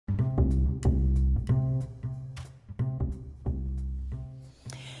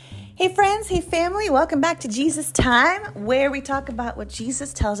Hey friends, hey family, welcome back to Jesus Time, where we talk about what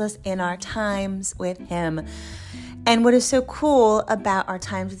Jesus tells us in our times with Him. And what is so cool about our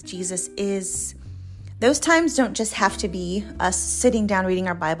times with Jesus is those times don't just have to be us sitting down reading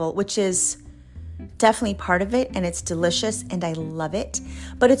our Bible, which is definitely part of it, and it's delicious, and I love it.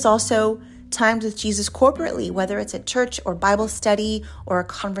 But it's also times with Jesus corporately, whether it's at church or Bible study or a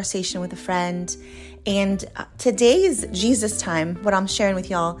conversation with a friend. And today's Jesus Time, what I'm sharing with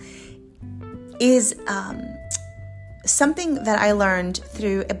y'all, is something that I learned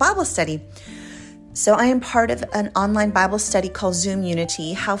through a Bible study. So I am part of an online Bible study called Zoom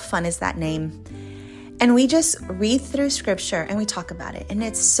Unity. How fun is that name? And we just read through scripture and we talk about it. And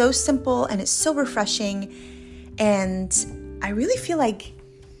it's so simple and it's so refreshing. And I really feel like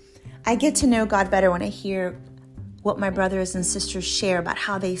I get to know God better when I hear what my brothers and sisters share about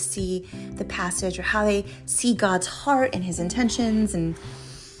how they see the passage or how they see God's heart and His intentions. And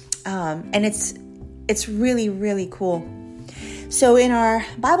it's really, really cool. So in our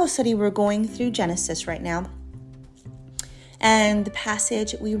Bible study, we're going through Genesis right now. And the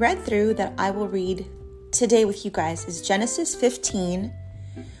passage we read through that I will read today with you guys is Genesis 15,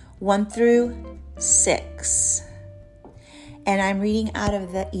 1 through 6. And I'm reading out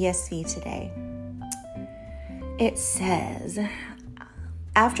of the ESV today. It says,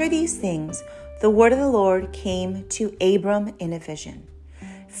 "After these things, the word of the Lord came to Abram in a vision.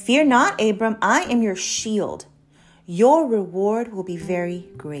 'Fear not, Abram, I am your shield. Your reward will be very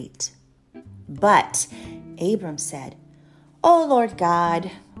great.' But Abram said, 'O Lord God,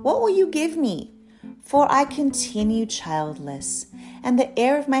 what will you give me? For I continue childless, and the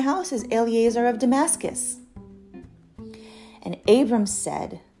heir of my house is Eliezer of Damascus.' And Abram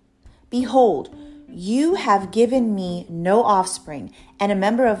said, 'Behold, you have given me no offspring, and a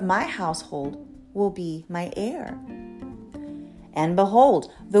member of my household will be my heir.' And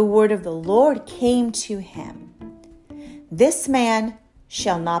behold, the word of the Lord came to him. 'This man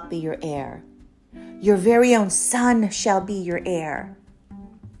shall not be your heir. Your very own son shall be your heir.'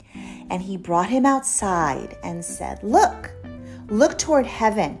 And he brought him outside and said, 'Look toward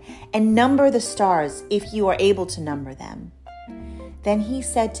heaven and number the stars, if you are able to number them.' Then he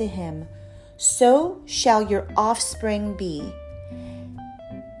said to him, 'So shall your offspring be.'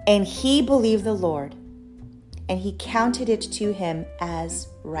 And he believed the Lord, and He counted it to him as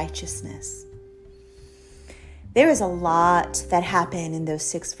righteousness." There is a lot that happened in those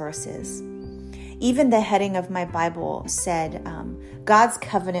 6 verses. Even the heading of my Bible said, God's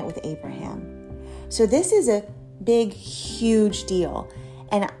covenant with Abraham. So this is a big, huge deal.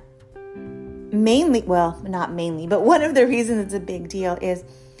 And mainly, well, not mainly, but one of the reasons it's a big deal is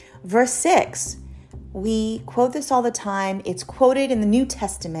verse 6. We quote this all the time. It's quoted in the New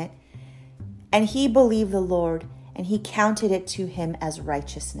Testament. And he believed the Lord, and He counted it to him as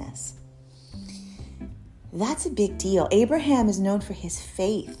righteousness. That's a big deal. Abraham is known for his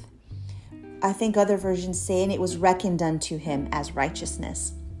faith. I think other versions say, and it was reckoned unto him as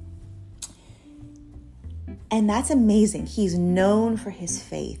righteousness. And that's amazing. He's known for his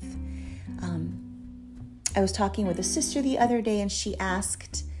faith. I was talking with a sister the other day, and she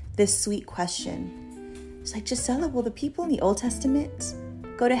asked this sweet question. It's like, Gisela, will the people in the Old Testament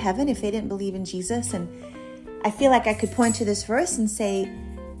go to heaven if they didn't believe in Jesus? And I feel like I could point to this verse and say,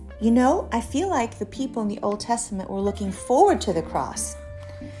 I feel like the people in the Old Testament were looking forward to the cross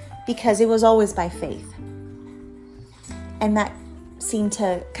because it was always by faith. And that seemed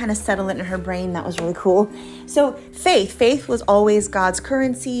to kind of settle it in her brain. That was really cool. So faith was always God's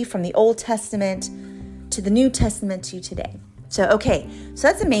currency from the Old Testament to the New Testament to today. So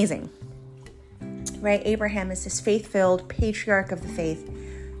that's amazing, right? Abraham is this faith-filled patriarch of the faith.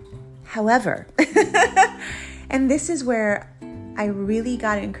 However, and this is where I really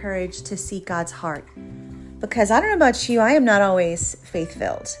got encouraged to see God's heart, because I don't know about you, I am not always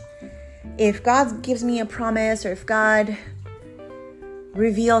faith-filled. If God gives me a promise or if God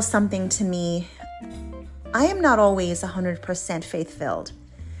reveals something to me, I am not always 100% faith-filled.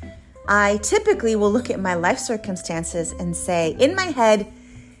 I typically will look at my life circumstances and say, in my head,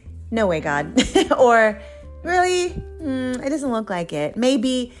 no way, God. Or really, it doesn't look like it.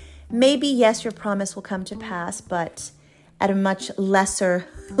 Maybe, yes, your promise will come to pass, but at a much lesser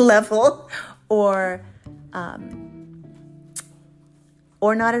level, or not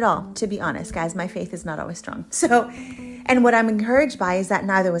at all. To be honest, guys, my faith is not always strong. So, and what I'm encouraged by is that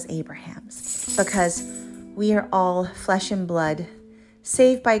neither was Abraham's, because we are all flesh and blood,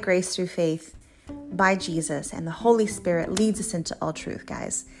 saved by grace through faith by Jesus, and the Holy Spirit leads us into all truth,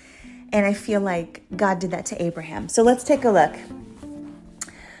 guys. And I feel like God did that to Abraham. So let's take a look.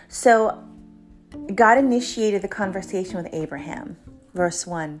 So God initiated the conversation with Abraham. verse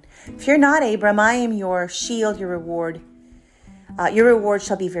 1. Fear not, Abram, I am your shield, your reward. Your reward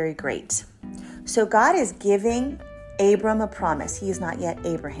shall be very great. So God is giving Abram a promise. He is not yet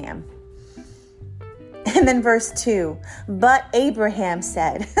Abraham. And then verse 2, but Abraham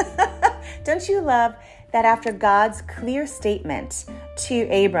said, don't you love that after God's clear statement to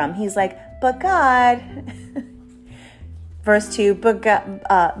Abram, he's like, but God, verse 2, but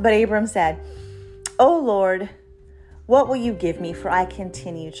Abram said, O Lord, what will you give me, for I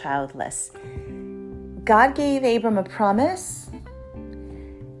continue childless? God gave Abram a promise,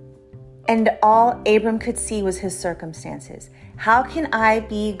 and all Abram could see was his circumstances. How can I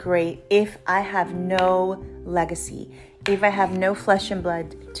be great if I have no legacy, if I have no flesh and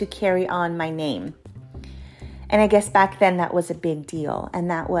blood to carry on my name? And I guess back then that was a big deal. And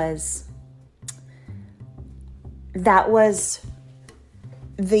that was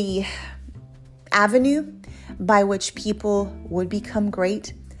the avenue by which people would become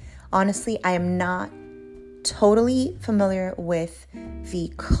great. Honestly, I am not totally familiar with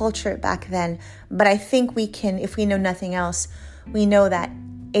the culture back then, but I think we can, if we know nothing else, we know that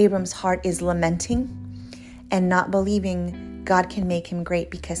Abram's heart is lamenting and not believing God can make him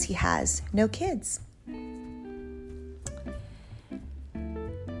great because he has no kids.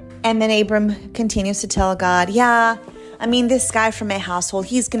 And then Abram continues to tell God, this guy from my household,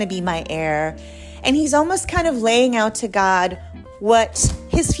 he's going to be my heir. And he's almost kind of laying out to God what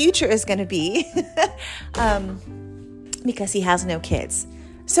his future is going to be because he has no kids.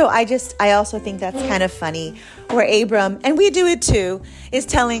 So I also think that's kind of funny where Abram, and we do it too, is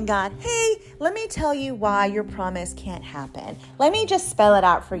telling God, hey, let me tell you why your promise can't happen. Let me just spell it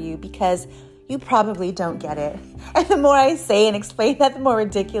out for you because you probably don't get it. And the more I say and explain that, the more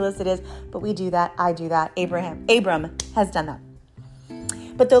ridiculous it is. But we do that. I do that. Abram has done that.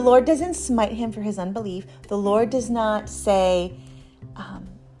 But the Lord doesn't smite him for his unbelief. The Lord does not say,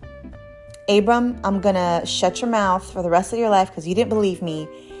 Abram, I'm going to shut your mouth for the rest of your life because you didn't believe me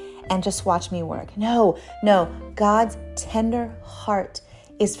and just watch me work. No. God's tender heart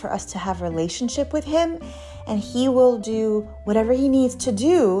is for us to have a relationship with him, and he will do whatever he needs to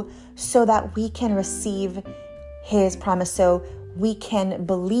do so that we can receive his promise, so we can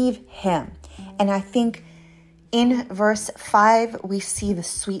believe him. And I think in verse 5, we see the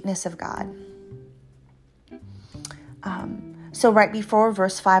sweetness of God. So right before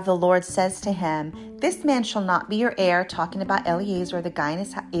verse 5, the Lord says to him, this man shall not be your heir, talking about Eliezer, the guy in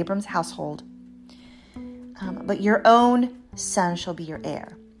Abram's household, but your own son shall be your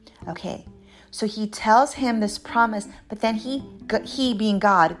heir. Okay, so he tells him this promise, but then he being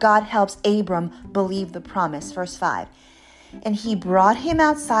God helps Abram believe the promise. Verse 5, and he brought him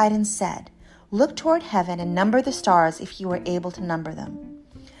outside and said, look toward heaven and number the stars if you are able to number them.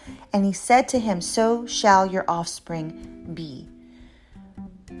 And he said to him, so shall your offspring be.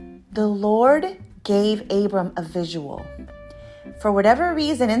 The Lord gave Abram a visual. For whatever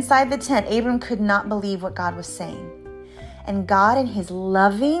reason, inside the tent, Abram could not believe what God was saying. And God, in his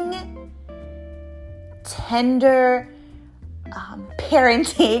loving, tender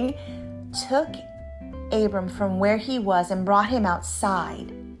parenting, took Abram from where he was and brought him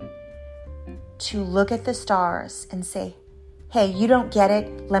outside to look at the stars and say, hey, you don't get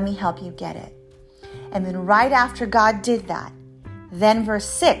it. Let me help you get it. And then right after God did that, then verse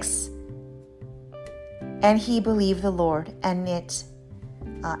 6, and he believed the Lord, and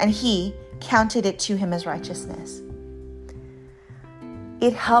he counted it to him as righteousness.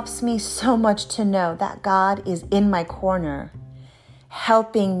 It helps me so much to know that God is in my corner,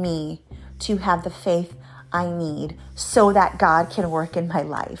 helping me to have the faith I need so that God can work in my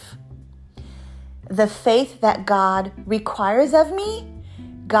life. The faith that God requires of me,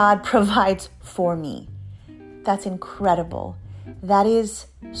 God provides for me. That's incredible. That is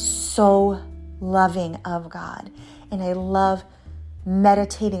so loving of God. And I love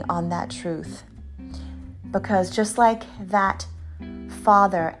meditating on that truth. Because just like that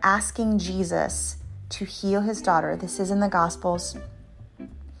father asking Jesus to heal his daughter, this is in the Gospels,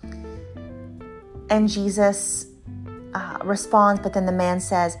 and Jesus responds, but then the man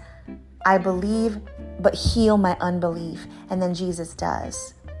says, I believe, but heal my unbelief. And then Jesus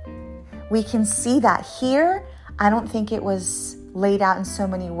does. We can see that here. I don't think it was laid out in so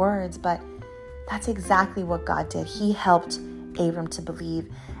many words, but that's exactly what God did. He helped Abram to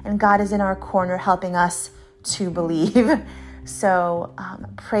believe. And God is in our corner helping us to believe. So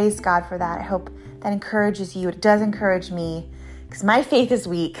praise God for that. I hope that encourages you. It does encourage me because my faith is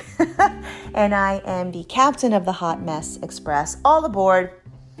weak. And I am the captain of the Hot Mess Express. All aboard.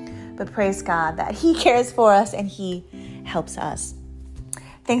 But praise God that he cares for us and he helps us.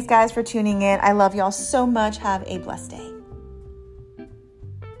 Thanks, guys, for tuning in. I love y'all so much. Have a blessed day.